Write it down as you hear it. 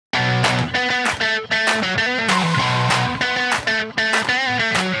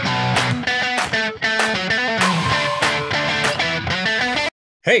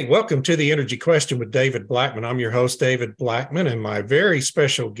Hey, welcome to the Energy Question with David Blackmon. I'm your host, David Blackmon, and my very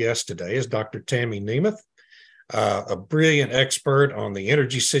special guest today is Dr. Tammy Nemeth, a brilliant expert on the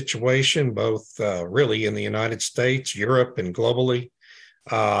energy situation, both really in the United States, Europe, and globally,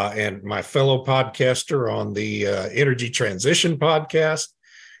 and my fellow podcaster on the Energy Transition podcast.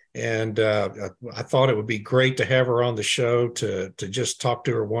 And I thought it would be great to have her on the show to just talk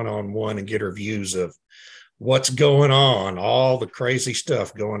to her one-on-one and get her views of what's going on, all the crazy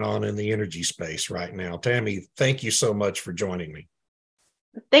stuff going on in the energy space right now. Tammy, thank you so much for joining me.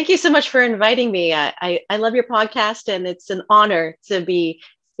 Thank you so much for inviting me. I love your podcast, and it's an honor to be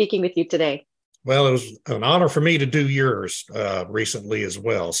speaking with you today. Well, it was an honor for me to do yours recently as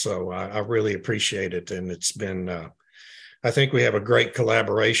well. So I really appreciate it. And it's been, I think we have a great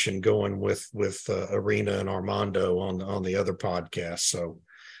collaboration going with Arena and Armando on the other podcast. So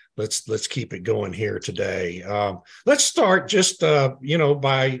let's keep it going here today. Let's start just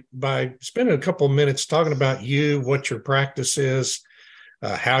by spending a couple of minutes talking about you, what your practice is,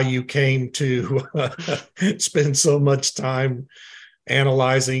 how you came to spend so much time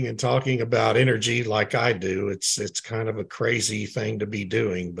analyzing and talking about energy like I do. It's kind of a crazy thing to be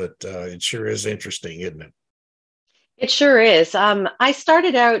doing, but it sure is interesting, isn't it? It sure is. I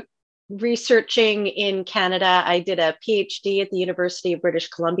started out researching in Canada. I did a PhD at the University of British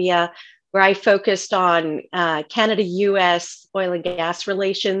Columbia, where I focused on Canada-US oil and gas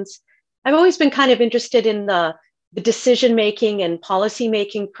relations. I've always been kind of interested in the decision-making and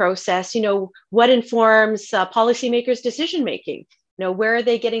policy-making process. What informs policymakers' decision-making? Where are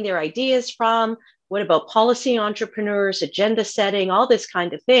they getting their ideas from? What about policy entrepreneurs, agenda setting, all this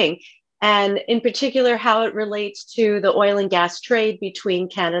kind of thing? And in particular, how it relates to the oil and gas trade between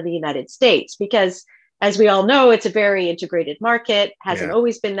Canada and the United States. Because as we all know, it's a very integrated market, hasn't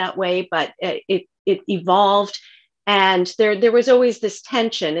always been that way, but it evolved. And there was always this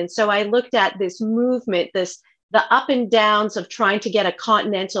tension. And so I looked at this movement, the up and downs of trying to get a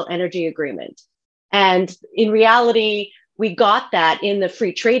continental energy agreement. And in reality, we got that in the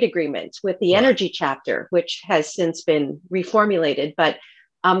free trade agreement with the energy chapter, which has since been reformulated. But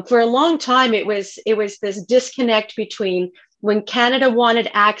for a long time, it was this disconnect between when Canada wanted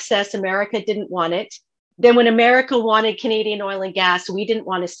access, America didn't want it. Then when America wanted Canadian oil and gas, we didn't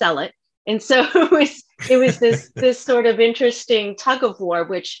want to sell it. And so it was this sort of interesting tug of war,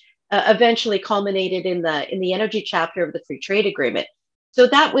 which eventually culminated in the energy chapter of the free trade agreement. So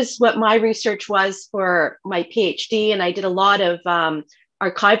that was what my research was for my PhD. And I did a lot of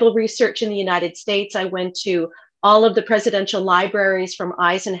archival research in the United States. I went to all of the presidential libraries from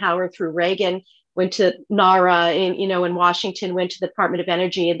Eisenhower through Reagan, went to NARA in Washington, went to the Department of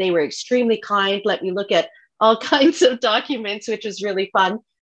Energy, and they were extremely kind, let me look at all kinds of documents, which was really fun,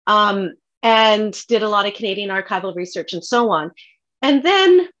 and did a lot of Canadian archival research and so on. And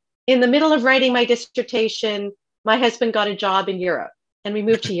then in the middle of writing my dissertation, my husband got a job in Europe, and we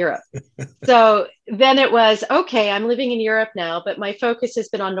moved to Europe. So then it was, okay, I'm living in Europe now, but my focus has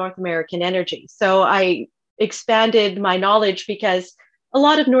been on North American energy. So I expanded my knowledge because a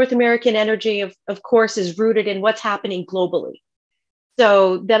lot of North American energy, of course, is rooted in what's happening globally.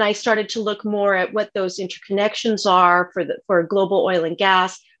 So then I started to look more at what those interconnections are for global oil and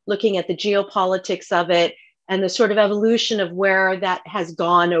gas, looking at the geopolitics of it and the sort of evolution of where that has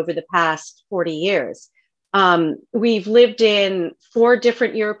gone over the past 40 years. We've lived in 4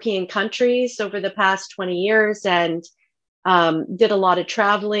 different European countries over the past 20 years and did a lot of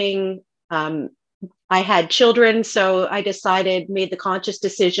traveling. I had children, so I made the conscious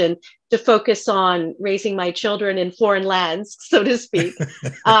decision to focus on raising my children in foreign lands, so to speak,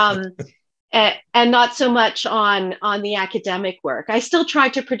 and not so much on the academic work. I still try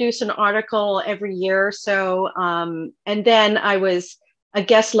to produce an article every year or so. And then I was a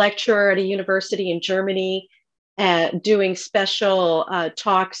guest lecturer at a university in Germany, doing special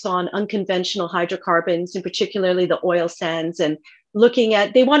talks on unconventional hydrocarbons, and particularly the oil sands, and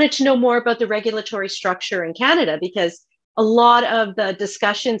they wanted to know more about the regulatory structure in Canada, because a lot of the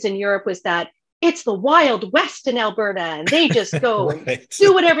discussions in Europe was that it's the Wild West in Alberta and they just go and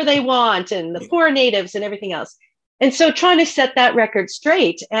do whatever they want, and the poor natives and everything else. And so trying to set that record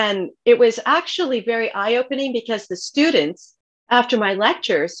straight. And it was actually very eye-opening, because the students after my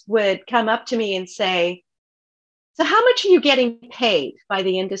lectures would come up to me and say, so how much are you getting paid by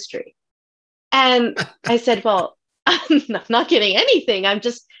the industry? And I said, well, I'm not getting anything. I'm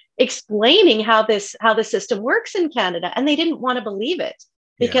just explaining how the system works in Canada. And they didn't want to believe it,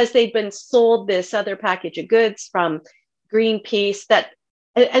 because they'd been sold this other package of goods from Greenpeace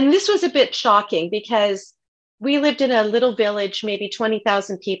and this was a bit shocking, because we lived in a little village, maybe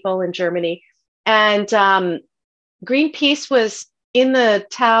 20,000 people in Germany. And Greenpeace was in the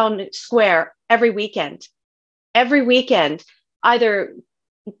town square every weekend, either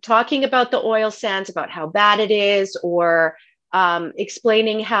talking about the oil sands, about how bad it is, or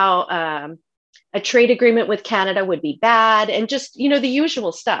explaining how a trade agreement with Canada would be bad, and just, you know, the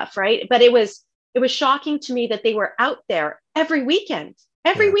usual stuff, right? But it was shocking to me that they were out there every weekend.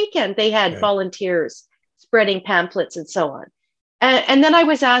 Every Yeah. weekend they had Yeah. volunteers spreading pamphlets and so on. And then I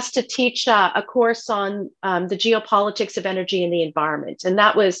was asked to teach a course on the geopolitics of energy and the environment. And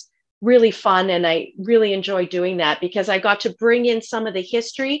that was really fun. And I really enjoyed doing that because I got to bring in some of the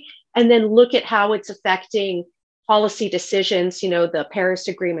history and then look at how it's affecting policy decisions, you know, the Paris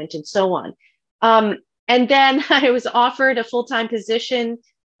Agreement and so on. And then I was offered a full-time position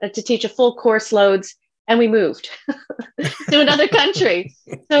to teach a full course loads, and we moved to another country.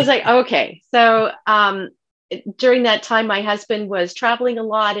 So I was like, okay. So during that time, my husband was traveling a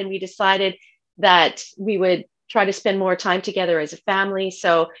lot, and we decided that we would try to spend more time together as a family.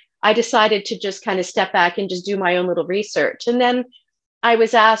 So I decided to just kind of step back and just do my own little research. And then I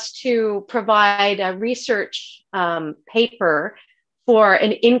was asked to provide a research paper for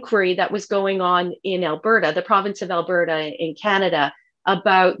an inquiry that was going on in Alberta, the province of Alberta in Canada,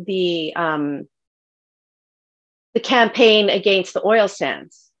 about the campaign against the oil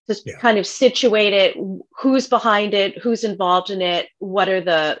sands. Just kind of situate it, who's behind it, who's involved in it, what are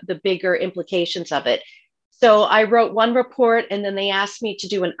the bigger implications of it. So I wrote one report, and then they asked me to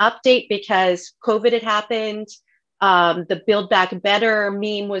do an update because COVID had happened. The Build Back Better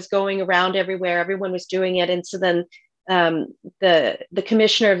meme was going around everywhere. Everyone was doing it. And so then the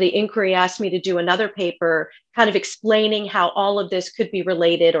commissioner of the inquiry asked me to do another paper kind of explaining how all of this could be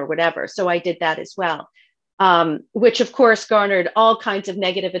related or whatever. So I did that as well, which of course garnered all kinds of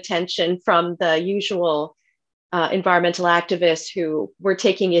negative attention from the usual environmental activists who were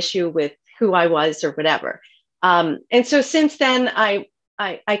taking issue with who I was or whatever. And so since then,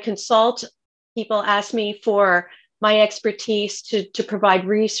 I consult. People ask me for my expertise to provide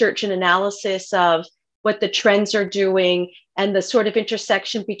research and analysis of what the trends are doing and the sort of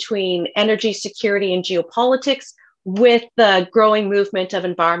intersection between energy security and geopolitics with the growing movement of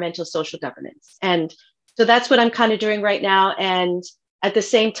environmental social governance. And so that's what I'm kind of doing right now. And at the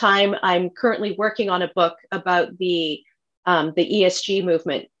same time, I'm currently working on a book about the ESG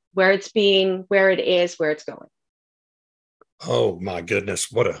movement, where it's been, where it is, where it's going. Oh my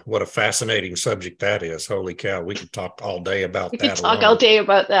goodness, what a fascinating subject that is. Holy cow, we could talk all day about that. We could talk all day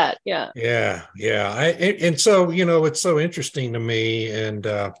about that. Yeah. Yeah. And so, you know, it's so interesting to me. And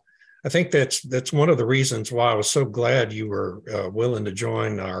I think that's one of the reasons why I was so glad you were willing to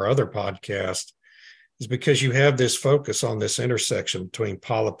join our other podcast, is because you have this focus on this intersection between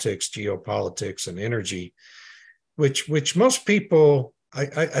politics, geopolitics, and energy, which most people,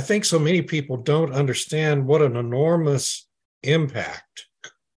 I think so many people don't understand what an enormous impact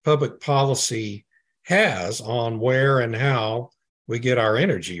public policy has on where and how we get our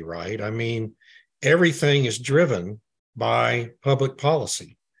energy, right? I mean, everything is driven by public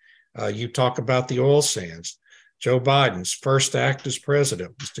policy. You talk about the oil sands. Joe Biden's first act as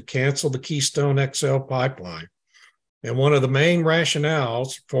president was to cancel the Keystone XL pipeline. And one of the main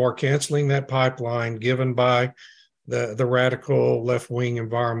rationales for canceling that pipeline given by the radical left-wing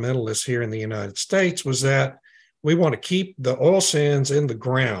environmentalists here in the United States was that we want to keep the oil sands in the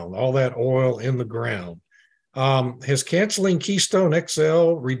ground, all that oil in the ground. Has canceling Keystone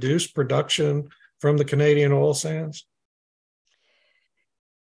XL reduced production from the Canadian oil sands?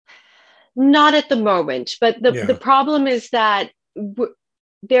 Not at the moment, but the problem is that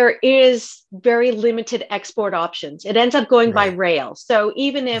there is very limited export options. It ends up going by rail. So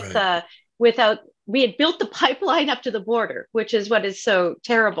even if we had built the pipeline up to the border, which is what is so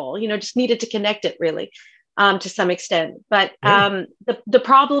terrible, you know, just needed to connect it really. To some extent. But the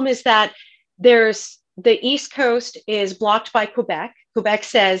problem is that there's the East Coast is blocked by Quebec. Quebec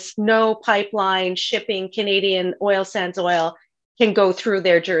says no pipeline shipping Canadian oil sands oil can go through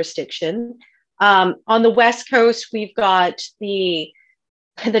their jurisdiction. On the West Coast, we've got the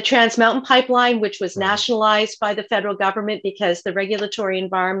Trans Mountain Pipeline, which was nationalized by the federal government because the regulatory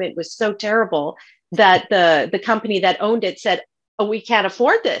environment was so terrible that the company that owned it said, oh, we can't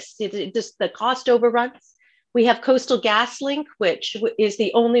afford this. Just the cost overruns. We have Coastal GasLink, which is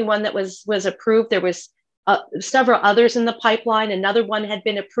the only one that was approved. There was several others in the pipeline. Another one had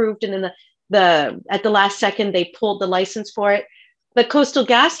been approved, and then at the last second they pulled the license for it. But Coastal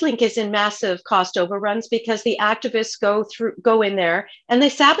GasLink is in massive cost overruns because the activists go in there and they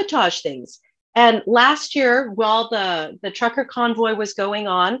sabotage things. And last year, while the trucker convoy was going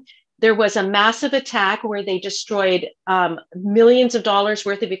on, there was a massive attack where they destroyed millions of dollars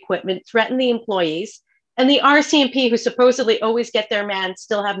worth of equipment, threatened the employees. And the RCMP, who supposedly always get their man,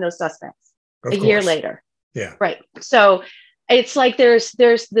 still have no suspects Of a year course. later. Yeah. Right. So it's like there's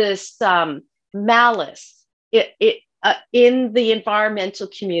this malice in the environmental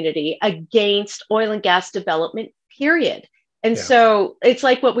community against oil and gas development, period. And Yeah. so it's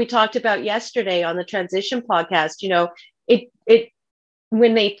like what we talked about yesterday on the transition podcast. You know, it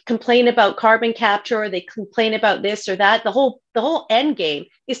when they complain about carbon capture or they complain about this or that, the whole end game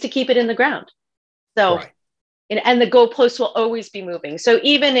is to keep it in the ground. So Right. and the goalposts will always be moving. So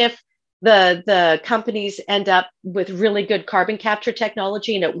even if the companies end up with really good carbon capture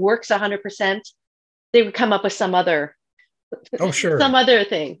technology and it works 100%, they would come up with some other sure. some other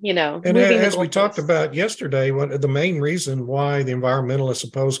thing, you know. And as we talked about yesterday, the main reason why the environmentalists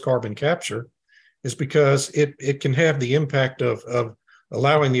oppose carbon capture is because it can have the impact of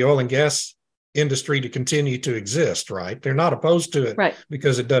allowing the oil and gas industry to continue to exist, right? They're not opposed to it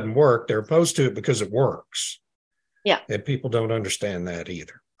because it doesn't work. They're opposed to it because it works. Yeah. And people don't understand that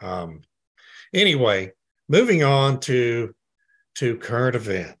either. Anyway, moving on to current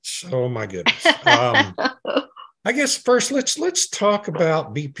events. Oh my goodness. I guess first let's talk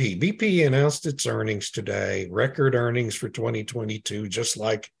about BP. BP announced its earnings today, record earnings for 2022, just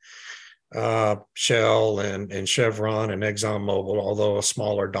like Shell and Chevron and ExxonMobil, although a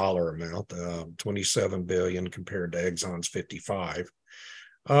smaller dollar amount, 27 billion compared to Exxon's 55.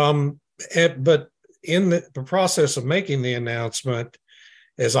 But in the process of making the announcement,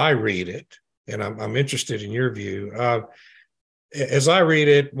 as I read it, and I'm interested in your view, as I read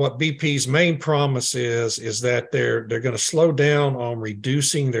it, what BP's main promise is that they're going to slow down on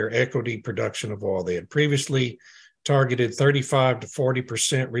reducing their equity production of oil. They had previously targeted 35 to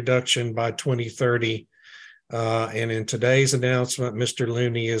 40% reduction by 2030. And in today's announcement, Mr.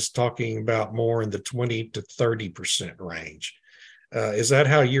 Looney is talking about more in the 20 to 30% range. Is that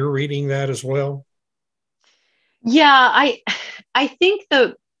how you're reading that as well? Yeah, I think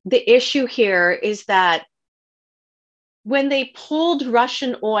the issue here is that when they pulled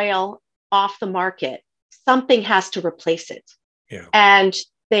Russian oil off the market, something has to replace it. Yeah. And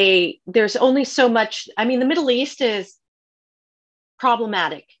there's only so much. I mean, the Middle East is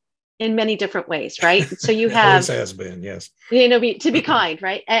problematic in many different ways, right? So you have always has been, yes. You know, to be kind,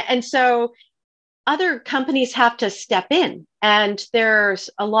 right? And so other companies have to step in, and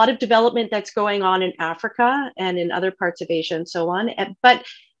there's a lot of development that's going on in Africa and in other parts of Asia and so on. But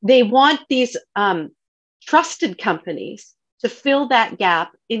they want these trusted companies to fill that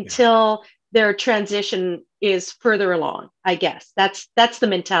gap until their transition is further along. I guess that's the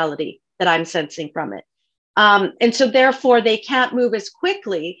mentality that I'm sensing from it. And so therefore they can't move as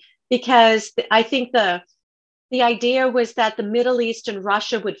quickly because I think the idea was that the Middle East and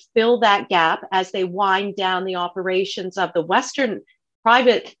Russia would fill that gap as they wind down the operations of the Western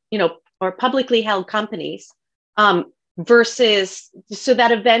private, or publicly held companies, versus so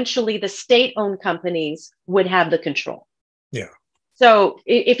that eventually the state-owned companies would have the control. Yeah. So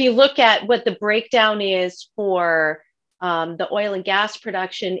if you look at what the breakdown is for the oil and gas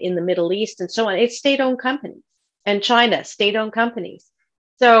production in the Middle East and so on, it's state-owned companies, and China, state-owned companies.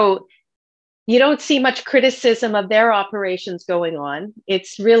 So you don't see much criticism of their operations going on.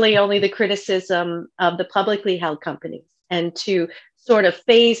 It's really only the criticism of the publicly held companies, and to sort of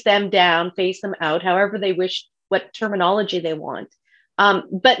phase them down, phase them out, however they wish, what terminology they want.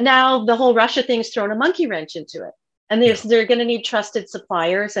 But now the whole Russia thing's thrown a monkey wrench into it. And they're going to need trusted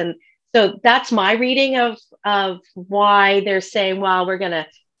suppliers. And so that's my reading of why they're saying, well, we're going to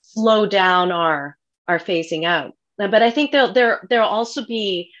slow down our phasing out. But I think there'll also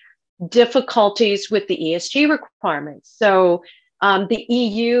be difficulties with the ESG requirements. So the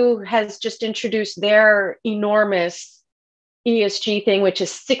EU has just introduced their enormous ESG thing, which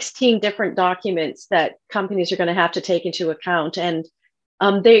is 16 different documents that companies are going to have to take into account. And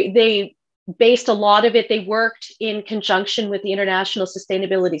they based a lot of it, they worked in conjunction with the International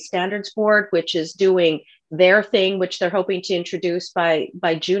Sustainability Standards Board, which is doing their thing, which they're hoping to introduce by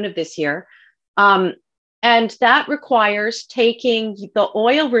June of this year. And that requires taking the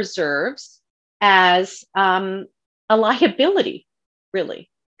oil reserves as a liability, really,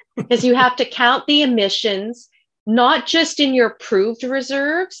 because you have to count the emissions, not just in your proved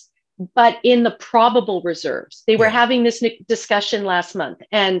reserves, but in the probable reserves. They were having this discussion last month.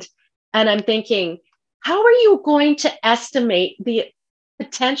 And I'm thinking, how are you going to estimate the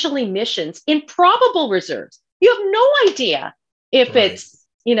potential emissions in probable reserves? You have no idea if it's,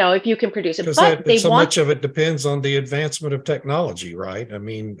 if you can produce it. But much of it depends on the advancement of technology, right? I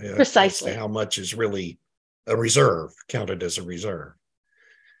mean, precisely how much is really a reserve, counted as a reserve.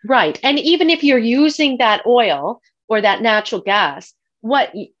 Right. And even if you're using that oil or that natural gas,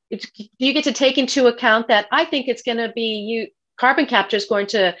 do you get to take into account that I think it's going to be carbon capture is going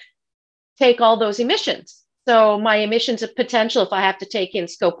to take all those emissions. So my emissions of potential, if I have to take in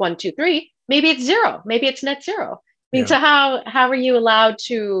scope 1, 2, 3, maybe it's zero, maybe it's net zero. I mean, so how are you allowed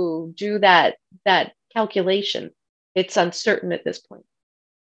to do that calculation? It's uncertain at this point.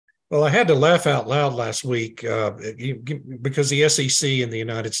 Well, I had to laugh out loud last week because the SEC in the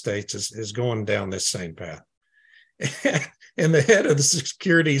United States is going down this same path. And the head of the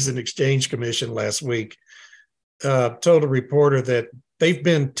Securities and Exchange Commission last week told a reporter that they've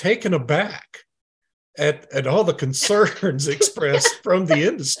been taken aback at all the concerns expressed from the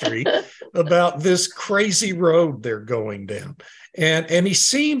industry about this crazy road they're going down. And he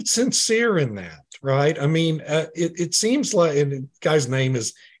seemed sincere in that, right? I mean, it seems like, and the guy's name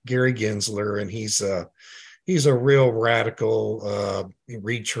is Gary Gensler, and he's a real radical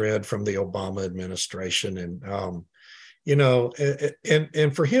retread from the Obama administration. And,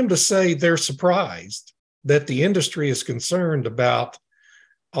 and for him to say they're surprised that the industry is concerned about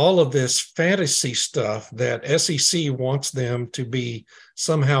all of this fantasy stuff that SEC wants them to be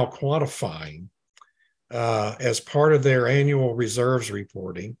somehow quantifying as part of their annual reserves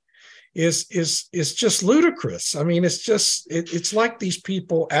reporting is just ludicrous. I mean, it's like these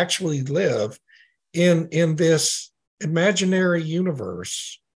people actually live in this imaginary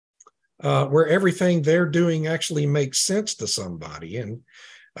universe where everything they're doing actually makes sense to somebody. And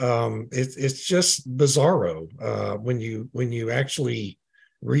it's just bizarro when you actually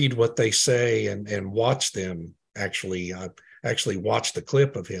read what they say and watch them actually watch the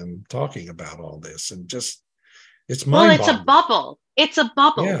clip of him talking about all this, and just it's mind-boggling. It's a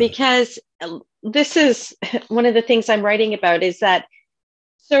bubble because this is one of the things I'm writing about is that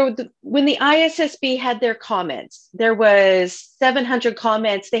when the ISSB had their comments, there was 700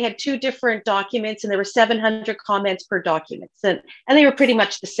 comments. They had two different documents, and there were 700 comments per document, and they were pretty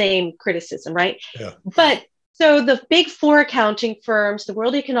much the same criticism, right? Yeah. But so the big four accounting firms, the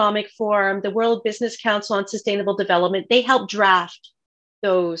World Economic Forum, the World Business Council on Sustainable Development, they helped draft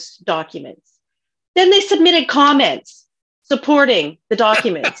those documents. Then they submitted comments supporting the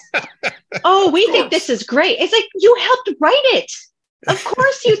documents. Oh, we think this is great. It's like, you helped write it. Of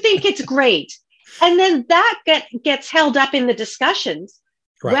course you think it's great. And then that gets held up in the discussions.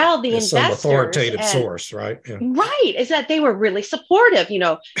 Right. Well, the it's investors, some authoritative source, right? Yeah. Right, is that they were really supportive.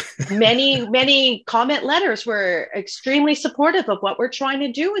 Many comment letters were extremely supportive of what we're trying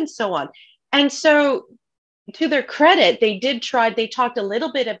to do and so on. And so, to their credit, they talked a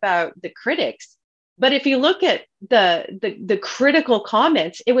little bit about the critics, but if you look at the critical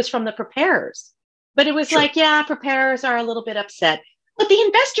comments, it was from the preparers. But it was preparers are a little bit upset, but the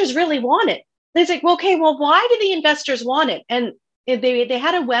investors really want it. It's like, okay, well, why do the investors want it? And they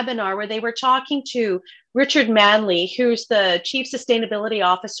had a webinar where they were talking to Richard Manley, who's the Chief Sustainability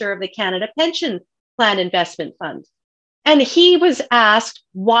Officer of the Canada Pension Plan Investment Fund. And he was asked,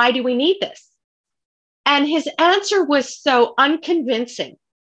 why do we need this? And his answer was so unconvincing.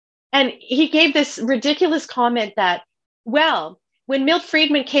 And he gave this ridiculous comment that, well, when Milt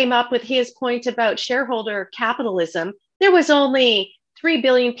Friedman came up with his point about shareholder capitalism, there was only 3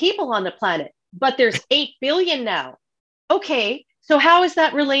 billion people on the planet, but there's 8 billion now. Okay, so how is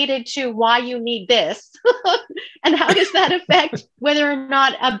that related to why you need this? And how does that affect whether or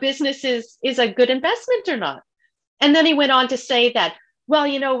not a business is a good investment or not? And then he went on to say that, well,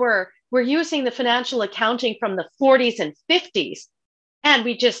 we're using the financial accounting from the 40s and 50s, and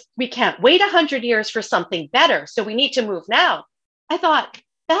we can't wait 100 years for something better, so we need to move now. I thought,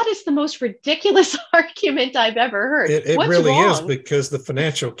 that is the most ridiculous argument I've ever heard. It really is, because the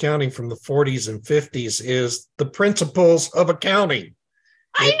financial accounting from the 40s and 50s is the principles of accounning.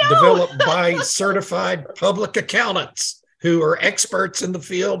 I know. Developed by certified public accountants who are experts in the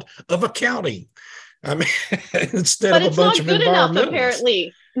field of accounting. I mean, instead of a bunch of environmentalists. But it's not good enough,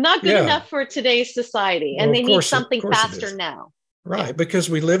 apparently. Not good enough for today's society. And they need something faster now. Right, because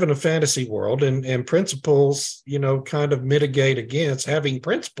we live in a fantasy world, and principles, kind of mitigate against having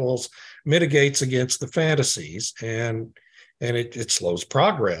principles mitigates against the fantasies, and it slows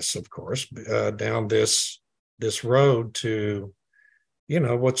progress, of course, down this road to,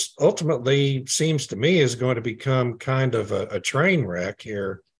 what's ultimately seems to me is going to become kind of a train wreck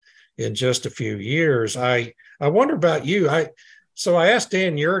here in just a few years. I wonder about you. So I asked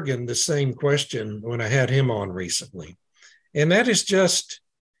Dan Yergin the same question when I had him on recently. And that is just,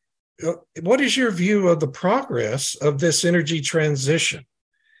 what is your view of the progress of this energy transition?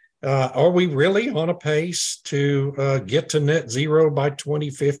 Are we really on a pace to get to net zero by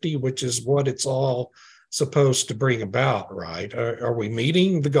 2050, which is what it's all supposed to bring about, right? Are we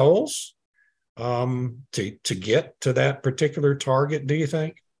meeting the goals to get to that particular target, do you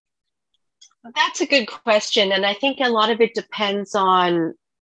think? That's a good question. And I think a lot of it depends on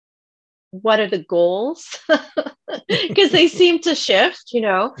what are the goals, because they seem to shift, you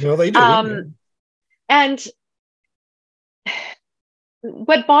know. Well, they do. Yeah. And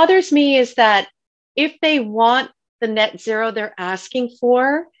what bothers me is that if they want the net zero they're asking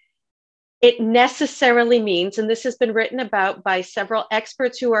for, it necessarily means, and this has been written about by several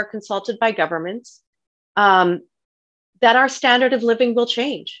experts who are consulted by governments, that our standard of living will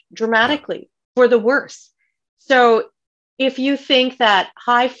change dramatically for the worse. So if you think that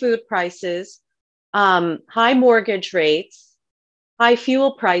high food prices, high mortgage rates, high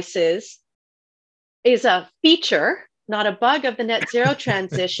fuel prices is a feature, not a bug of the net zero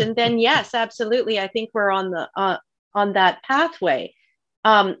transition, then yes, absolutely, I think we're on that pathway.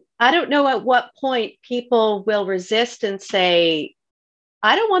 I don't know at what point people will resist and say,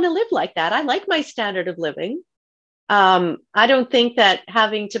 I don't want to live like that. I like my standard of living. I don't think that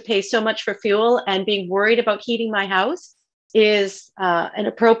having to pay so much for fuel and being worried about heating my house is an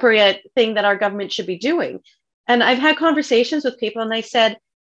appropriate thing that our government should be doing. And I've had conversations with people and I said,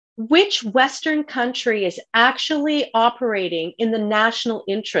 which Western country is actually operating in the national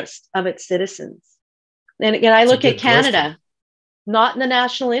interest of its citizens? And again, I look at Canada, question. Not in the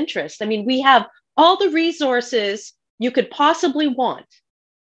national interest. I mean, we have all the resources you could possibly want,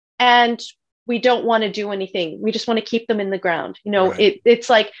 and we don't want to do anything. We just want to keep them in the ground. You know, right. It's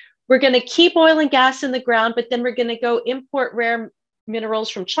like we're going to keep oil and gas in the ground, but then we're going to go import rare minerals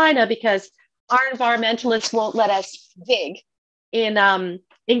from China because our environmentalists won't let us dig in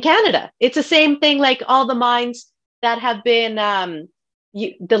Canada. It's the same thing like all the mines that have been,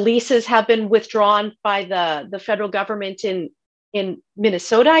 the leases have been withdrawn by the federal government in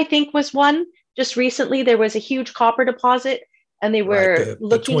Minnesota, I think was one. Just recently, there was a huge copper deposit and they were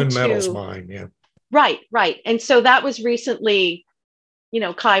looking the Twin Metals mine, yeah. Right. And so that was recently,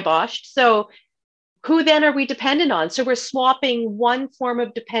 kiboshed. So who then are we dependent on? So we're swapping one form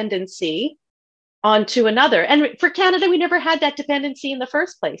of dependency onto another. And for Canada, we never had that dependency in the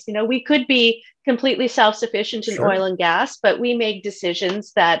first place. You know, we could be completely self-sufficient in oil and gas, but we make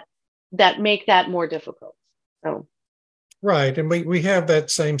decisions that make that more difficult. So. Right. And we have that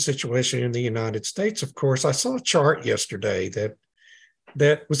same situation in the United States, of course. I saw a chart yesterday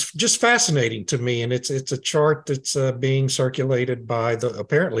that was just fascinating to me. And it's a chart that's being circulated by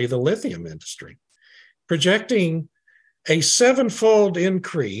apparently the lithium industry, projecting a 7-fold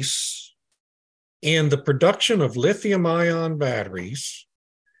increase in the production of lithium-ion batteries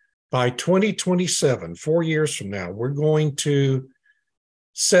by 2027, 4 years from now. We're going to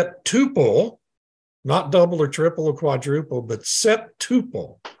septuple, not double or triple or quadruple, but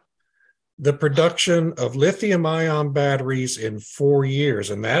septuple the production of lithium-ion batteries in 4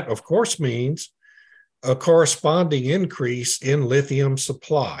 years. And that, of course, means a corresponding increase in lithium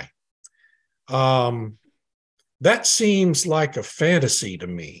supply. That seems like a fantasy to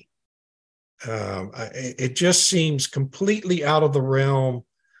me. It just seems completely out of the realm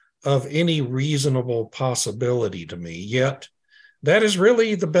of any reasonable possibility to me. Yet, that is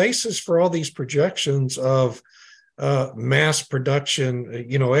really the basis for all these projections of mass production,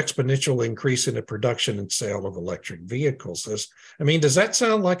 exponential increase in the production and sale of electric vehicles. Does that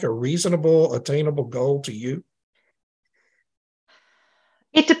sound like a reasonable, attainable goal to you?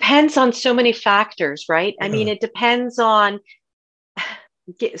 It depends on so many factors, right? Yeah. I mean, it depends on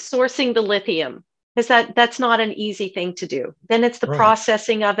sourcing the lithium, because that's not an easy thing to do. Then it's the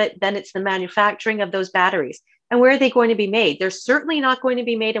processing of it. Then it's the manufacturing of those batteries. And where are they going to be made? They're certainly not going to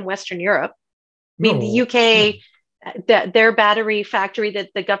be made in Western Europe. I mean, the UK, their battery factory that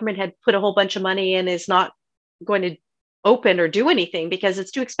the government had put a whole bunch of money in is not going to open or do anything because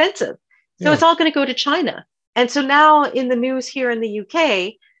it's too expensive. So it's all going to go to China. And so now in the news here in the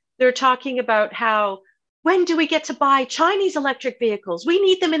UK, they're talking about how, when do we get to buy Chinese electric vehicles? We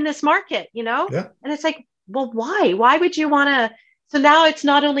need them in this market, Yeah. And it's like, well, why? Why would you want to? So now it's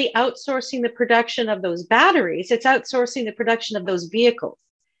not only outsourcing the production of those batteries, it's outsourcing the production of those vehicles.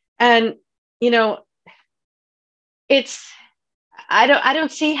 And, I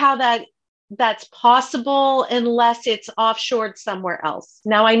don't see how that's possible unless it's offshored somewhere else.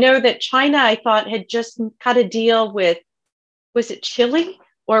 Now, I know that China, I thought, had just cut a deal with, was it Chile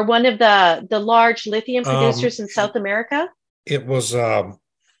or one of the large lithium producers in South America? It was, oh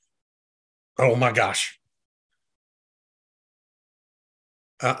my gosh.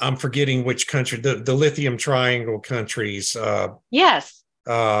 I'm forgetting which country, the lithium triangle countries. Yes.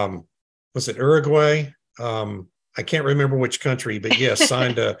 Was it Uruguay? I can't remember which country, but yes,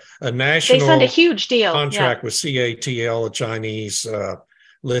 signed a national they signed a huge deal contract with CATL, a Chinese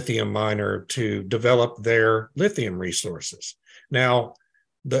lithium miner, to develop their lithium resources. Now,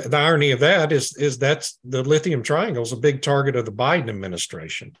 the irony of that is that's the lithium triangle is a big target of the Biden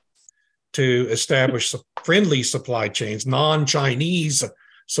administration to establish friendly supply chains, non-Chinese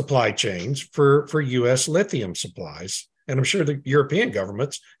supply chains for U.S. lithium supplies. And I'm sure the European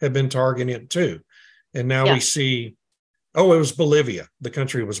governments have been targeting it too. And now we see, it was Bolivia. The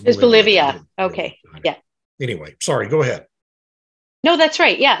country was Bolivia. It's Bolivia. Okay. Yeah. Anyway, sorry, go ahead. No, that's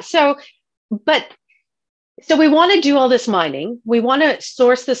right. Yeah. So we want to do all this mining. We want to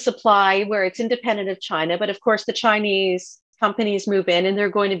source the supply where it's independent of China. But of course, the Chinese companies move in and they're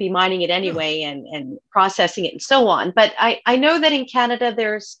going to be mining it anyway and processing it and so on. But I know that in Canada,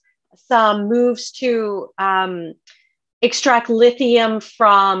 there's some moves to extract lithium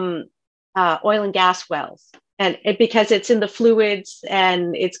from oil and gas wells. And because it's in the fluids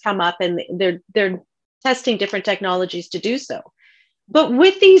and it's come up and they're testing different technologies to do so. But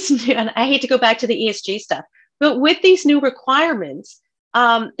with these, and I hate to go back to the ESG stuff, but with these new requirements,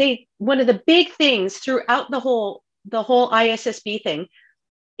 one of the big things throughout the whole ISSB thing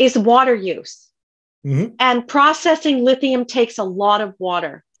is water use. Mm-hmm. And processing lithium takes a lot of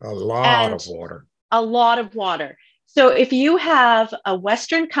water. A lot of water. A lot of water. So if you have a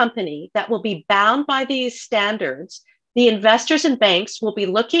Western company that will be bound by these standards, the investors and banks will be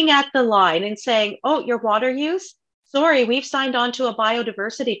looking at the line and saying, oh, your water use? Sorry, we've signed on to a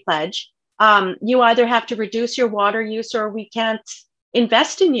biodiversity pledge. You either have to reduce your water use or we can't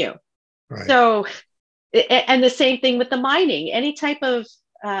invest in you. Right. So, and the same thing with the mining. Any type of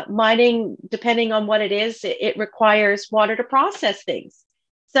mining, depending on what it is, it requires water to process things.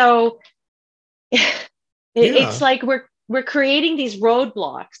 So it's like we're creating these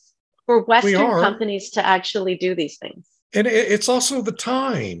roadblocks for Western companies to actually do these things. And it's also the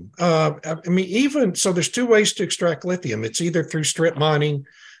time. I mean, even so, there's two ways to extract lithium. It's either through strip mining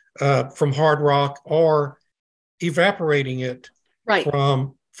from hard rock or evaporating it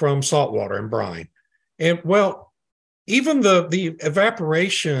from salt water and brine. And well, even the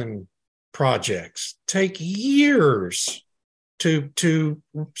evaporation projects take years to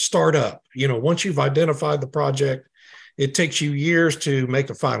start up. You know, once you've identified the project, it takes you years to make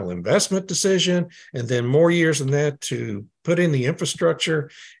a final investment decision, and then more years than that to put in the infrastructure.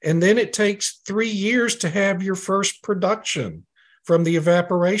 And then it takes 3 years to have your first production from the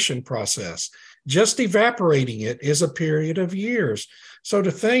evaporation process. Just evaporating it is a period of years. So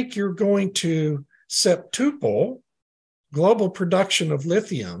to think you're going to septuple global production of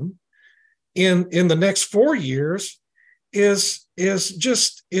lithium in the next 4 years is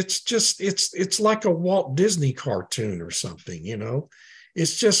just it's like a Walt Disney cartoon or something, you know.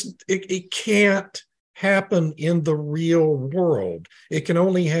 It's just it can't happen in the real world. It can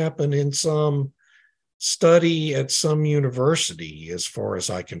only happen in some study at some university, as far as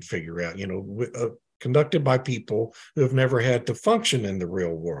I can figure out, you know, conducted by people who have never had to function in the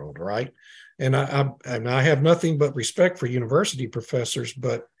real world, right? And I have nothing but respect for university professors,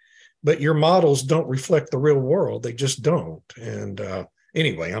 but your models don't reflect the real world. They just don't. And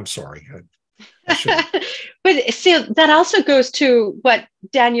anyway, I'm sorry. But see, that also goes to what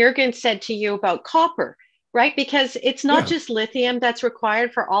Dan Jurgens said to you about copper, right? Because it's not just lithium that's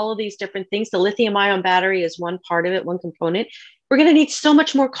required for all of these different things. The lithium-ion battery is one part of it, one component. We're going to need so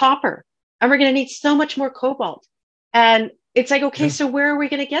much more copper, and we're going to need so much more cobalt. And it's like, okay, so where are we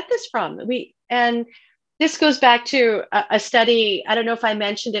going to get this from? And this goes back to a study. I don't know if I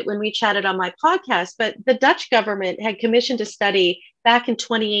mentioned it when we chatted on my podcast, but the Dutch government had commissioned a study back in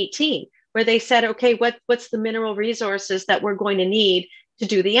 2018 where they said, okay, what's the mineral resources that we're going to need to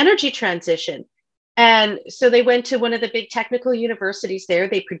do the energy transition? And so they went to one of the big technical universities there.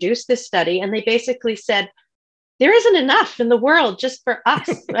 They produced this study and they basically said, there isn't enough in the world just for us.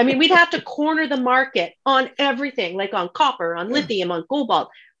 I mean, we'd have to corner the market on everything, like on copper, on lithium, on cobalt,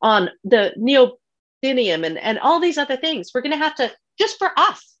 on the neodymium and all these other things. We're going to have to, just for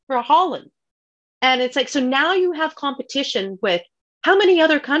us, for Holland. And it's like, so now you have competition with how many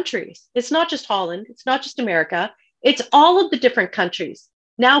other countries? It's not just Holland. It's not just America. It's all of the different countries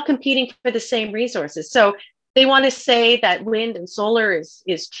now competing for the same resources. So they want to say that wind and solar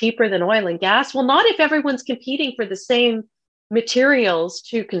is cheaper than oil and gas. Well, not if everyone's competing for the same materials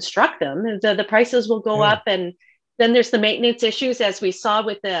to construct them. The prices will go up, and then there's the maintenance issues, as we saw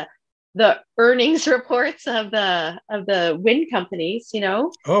with the earnings reports of the wind companies. You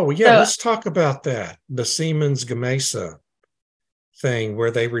know. Oh yeah, let's talk about that. The Siemens Gamesa thing,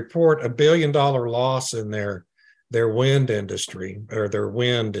 where they report $1 billion loss in their wind industry or their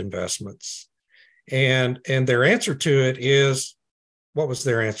wind investments. And their answer to it is, what was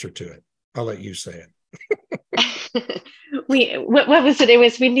their answer to it? I'll let you say it. What was it? It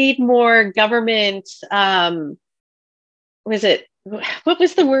was, we need more government, was it what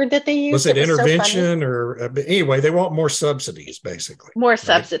was the word that they Was used? it It was so funny. intervention or anyway, they want more subsidies, basically. More Right?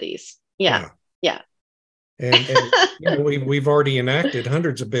 subsidies. Yeah. Yeah. Yeah. And we've already enacted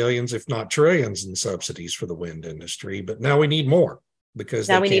hundreds of billions, if not trillions, in subsidies for the wind industry, but now we need more because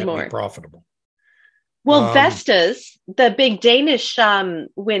Now they we need can't be more. profitable. Well, Um, Vestas, the big Danish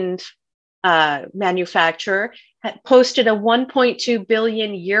wind manufacturer, had posted a 1.2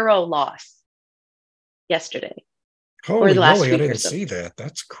 billion euro loss yesterday or Holy the last moly, I week or didn't so. see that.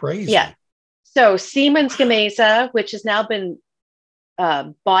 That's Yeah. crazy. So Siemens Gamesa, which has now been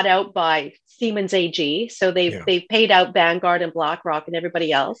bought out by Siemens AG, so Yeah. they've paid out Vanguard and BlackRock and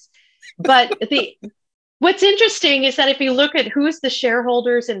everybody else. But the what's interesting is that if you look at who's the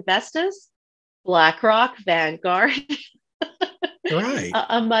shareholders in Vestas, BlackRock, Vanguard, Right.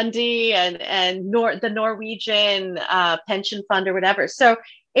 Amundi, and the Norwegian pension fund or whatever. So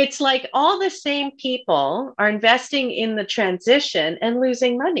it's like all the same people are investing in the transition and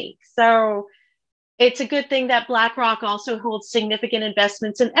losing money. So it's a good thing that BlackRock also holds significant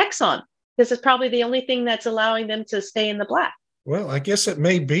investments in Exxon, because it's probably the only thing that's allowing them to stay in the black. Well, I guess it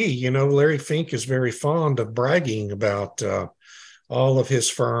may be. Larry Fink is very fond of bragging about all of his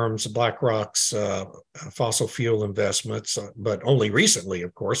firms, BlackRock's fossil fuel investments, but only recently,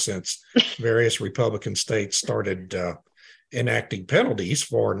 of course, since various Republican states started enacting penalties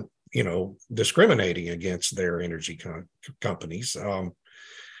for, discriminating against their energy companies.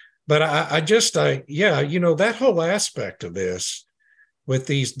 But that whole aspect of this with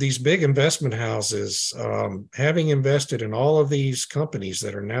these big investment houses having invested in all of these companies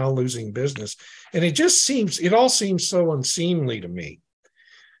that are now losing business, and it all seems so unseemly to me.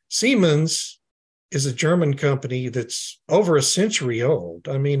 Siemens is a German company that's over a century old.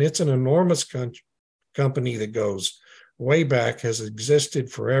 I mean, it's an enormous company that goes way back, has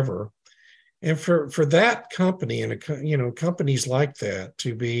existed forever. And for that company and companies like that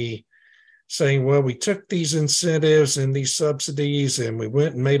to be saying, well, we took these incentives and these subsidies and we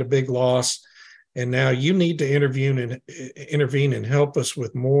went and made a big loss, and now you need to intervene and help us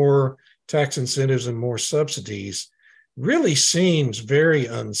with more tax incentives and more subsidies, really seems very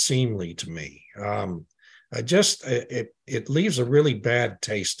unseemly to me. It leaves a really bad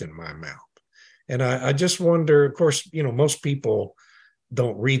taste in my mouth. And I just wonder, of course, most people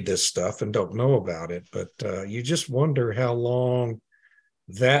don't read this stuff and don't know about it, but you just wonder how long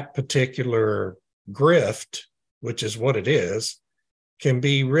that particular grift, which is what it is, can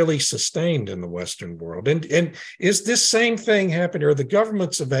be really sustained in the Western world. And is this same thing happening? Are the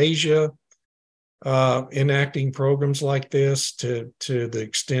governments of Asia enacting programs like this to the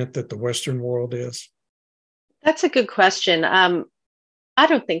extent that the Western world is? That's a good question. I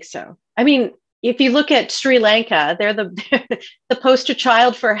don't think so. I mean, if you look at Sri Lanka, they're the poster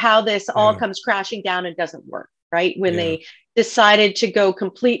child for how this all Yeah. comes crashing down and doesn't work, right? When Yeah. they decided to go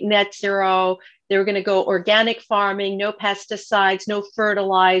complete net zero, they were going to go organic farming, no pesticides, no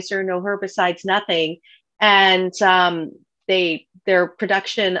fertilizer, no herbicides, nothing. And their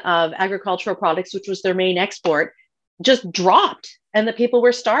production of agricultural products, which was their main export, just dropped, and the people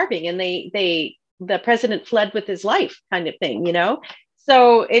were starving, and the president fled with his life, kind of thing,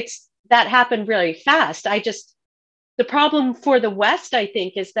 So that happened really fast. The problem for the West, I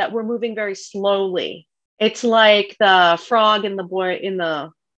think, is that we're moving very slowly. It's like the frog in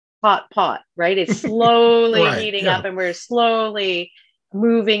the pot, right? It's slowly Right. heating Yeah. up, and we're slowly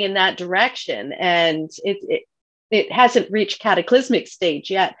moving in that direction. And it hasn't reached cataclysmic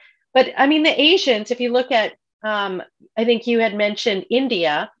stage yet. But I mean, the Asians, if you look at, I think you had mentioned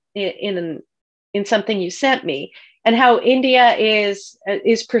India in something you sent me, and how India is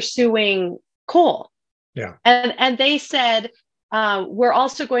pursuing coal. Yeah. And they said, we're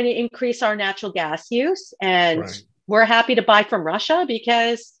also going to increase our natural gas use, and Right. we're happy to buy from Russia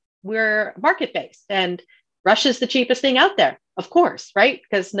because we're market based, and Russia's the cheapest thing out there, of course, right?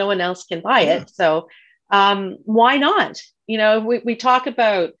 Because no one else can buy Yeah. it. So why not? We talk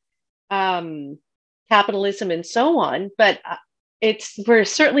about capitalism and so on, but we're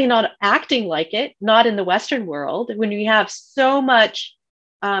certainly not acting like it, not in the Western world, when we have so much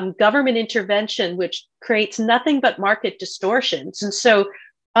government intervention, which creates nothing but market distortions. And so,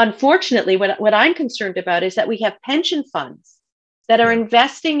 unfortunately, what I'm concerned about is that we have pension funds that are Yeah.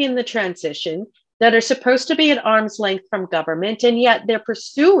 investing in the transition, that are supposed to be at arm's length from government, and yet they're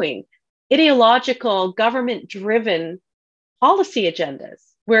pursuing ideological, government-driven policy agendas,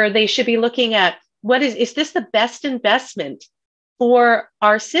 where they should be looking at is this the best investment for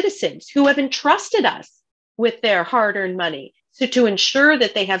our citizens who have entrusted us with their hard-earned money, so to ensure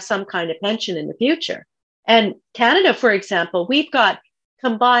that they have some kind of pension in the future. And Canada, for example, we've got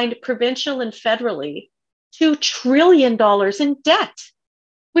combined provincial and federally $2 trillion in debt,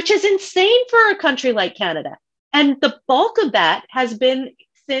 which is insane for a country like Canada. And the bulk of that has been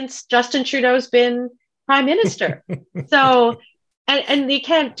since Justin Trudeau's been prime minister. So, and you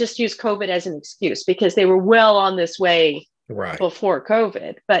can't just use COVID as an excuse, because they were well on this way Right. before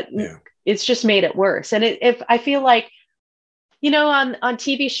COVID, but it's just made it worse. And if I feel like, on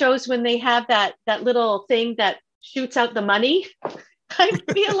TV shows, when they have that little thing that shoots out the money, I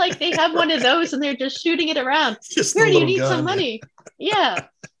feel like they have one of those and they're just shooting it around. Just where do you need some money? Yeah.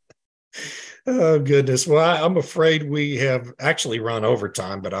 Oh, goodness. Well, I'm afraid we have actually run over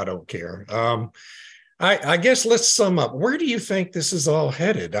time, but I don't care. I guess let's sum up. Where do you think this is all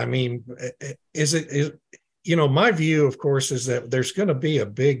headed? I mean, my view, of course, is that there's going to be a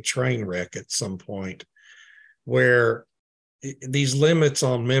big train wreck at some point where these limits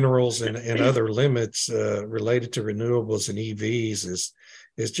on minerals and other limits related to renewables and EVs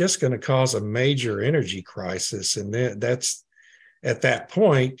is just going to cause a major energy crisis. And that's at that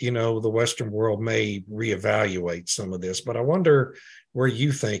point, the Western world may reevaluate some of this. But I wonder where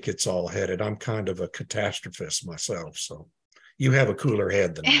you think it's all headed. I'm kind of a catastrophist myself, so you have a cooler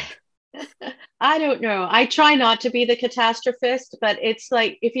head than me. I don't know. I try not to be the catastrophist, but it's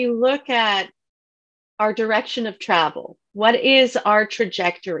like, if you look at our direction of travel, what is our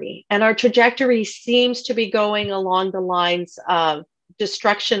trajectory? And our trajectory seems to be going along the lines of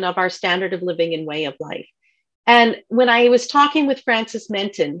destruction of our standard of living and way of life. And when I was talking with Francis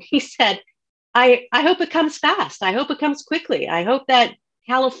Menton, he said, I hope it comes fast. I hope it comes quickly. I hope that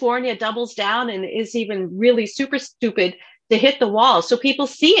California doubles down and is even really super stupid to hit the wall so people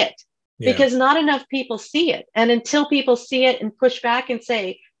see it, because not enough people see it. And until people see it and push back and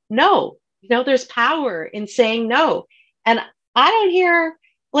say, no, there's power in saying no. And I don't hear,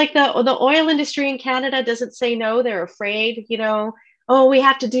 like, the oil industry in Canada doesn't say no. They're afraid, oh, we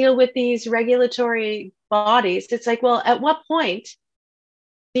have to deal with these regulatory bodies. It's like, well, at what point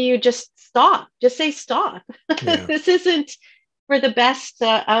do you just stop? Just say stop. Yeah. This isn't for the best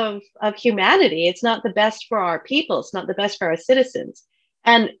of humanity. It's not the best for our people. It's not the best for our citizens.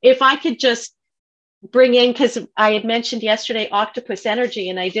 And if I could just bring in, because I had mentioned yesterday Octopus Energy,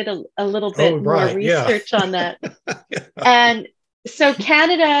 and I did a little bit more research on that. And so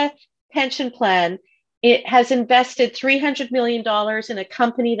Canada Pension Plan, it has invested $300 million in a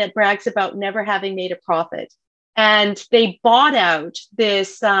company that brags about never having made a profit. And they bought out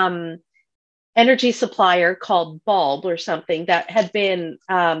this energy supplier called Bulb or something that had been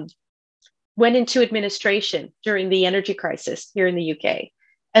went into administration during the energy crisis here in the UK.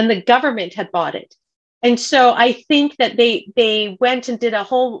 And the government had bought it. And so I think that they went and did a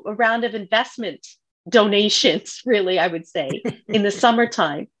whole round of investment donations, really, I would say, in the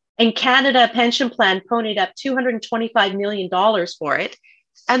summertime. And Canada Pension Plan ponied up $225 million for it.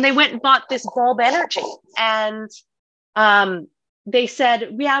 And they went and bought this Bulb Energy. And they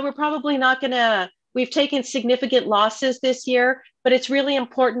said, yeah, we're probably not going to, we've taken significant losses this year, but it's really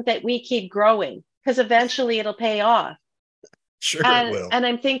important that we keep growing because eventually it'll pay off. Sure it will. And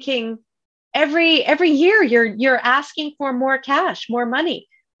I'm thinking, every year you're asking for more cash, more money.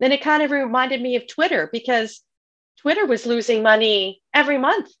 Then it kind of reminded me of Twitter, because Twitter was losing money every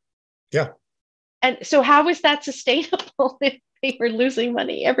month. Yeah. And so how is that sustainable if they were losing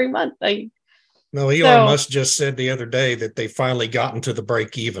money every month? No, Elon Musk just said the other day that they finally gotten to the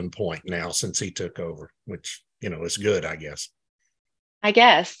break-even point now since he took over, which, is good, I guess. I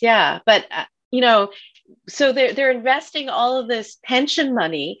guess, yeah. But, so they're investing all of this pension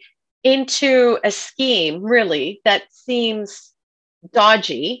money into a scheme, really, that seems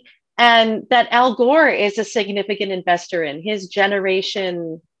dodgy, and that Al Gore is a significant investor in. His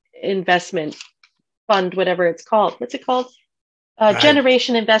Generation Investment Fund, whatever it's called. What's it called?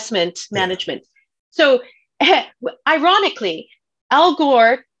 Generation Investment Management. So, ironically, Al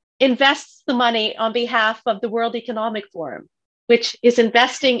Gore invests the money on behalf of the World Economic Forum, which is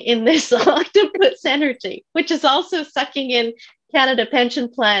investing in this Octopus Energy, which is also sucking in Canada Pension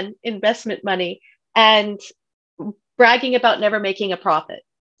Plan investment money and bragging about never making a profit.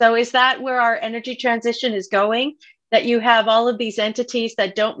 So is that where our energy transition is going? That you have all of these entities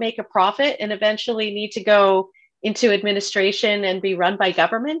that don't make a profit and eventually need to go into administration and be run by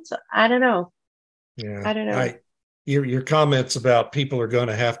government? I don't know. Yeah, I don't know. Your comments about people are going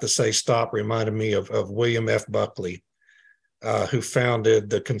to have to say stop reminded me of William F. Buckley, who founded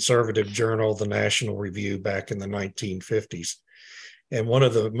the conservative journal, The National Review, back in the 1950s. And one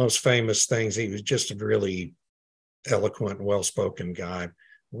of the most famous things, he was just a really eloquent, well-spoken guy.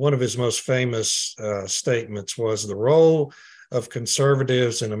 One of his most famous statements was, the role of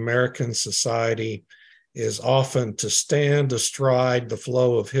conservatives in American society is often to stand astride the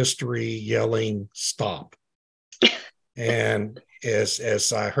flow of history, yelling, stop. And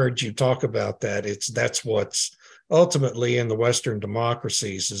as I heard you talk about that, that's what's ultimately in the Western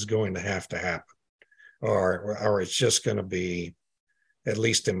democracies is going to happen, or it's just going to be, at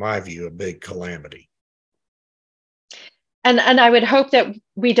least in my view, a big calamity. And I would hope that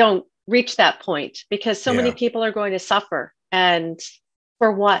we don't reach that point, because so many Yeah. people are going to suffer. And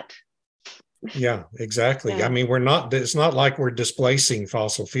for what? Yeah, exactly. Yeah. I mean, it's not like we're displacing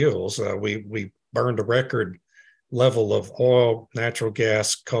fossil fuels. We burned a record level of oil, natural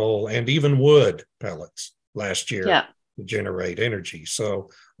gas, coal, and even wood pellets last year Yeah. to generate energy. So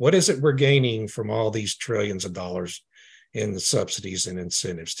what is it we're gaining from all these trillions of dollars in the subsidies and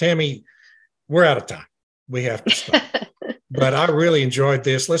incentives? Tammy, we're out of time. We have to stop. But I really enjoyed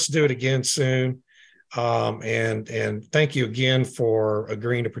this. Let's do it again soon. And thank you again for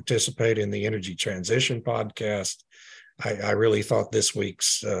agreeing to participate in the Energy Transition podcast. I really thought this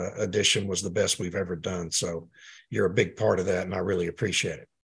week's edition was the best we've ever done. So you're a big part of that, and I really appreciate it.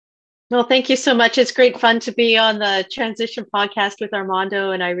 Well, thank you so much. It's great fun to be on the Transition podcast with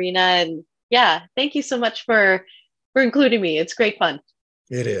Armando and Irina. And yeah, thank you so much for including me. It's great fun.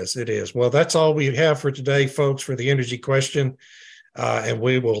 It is. It is. Well, that's all we have for today, folks, for the energy question. And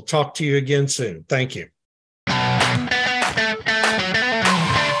we will talk to you again soon. Thank you.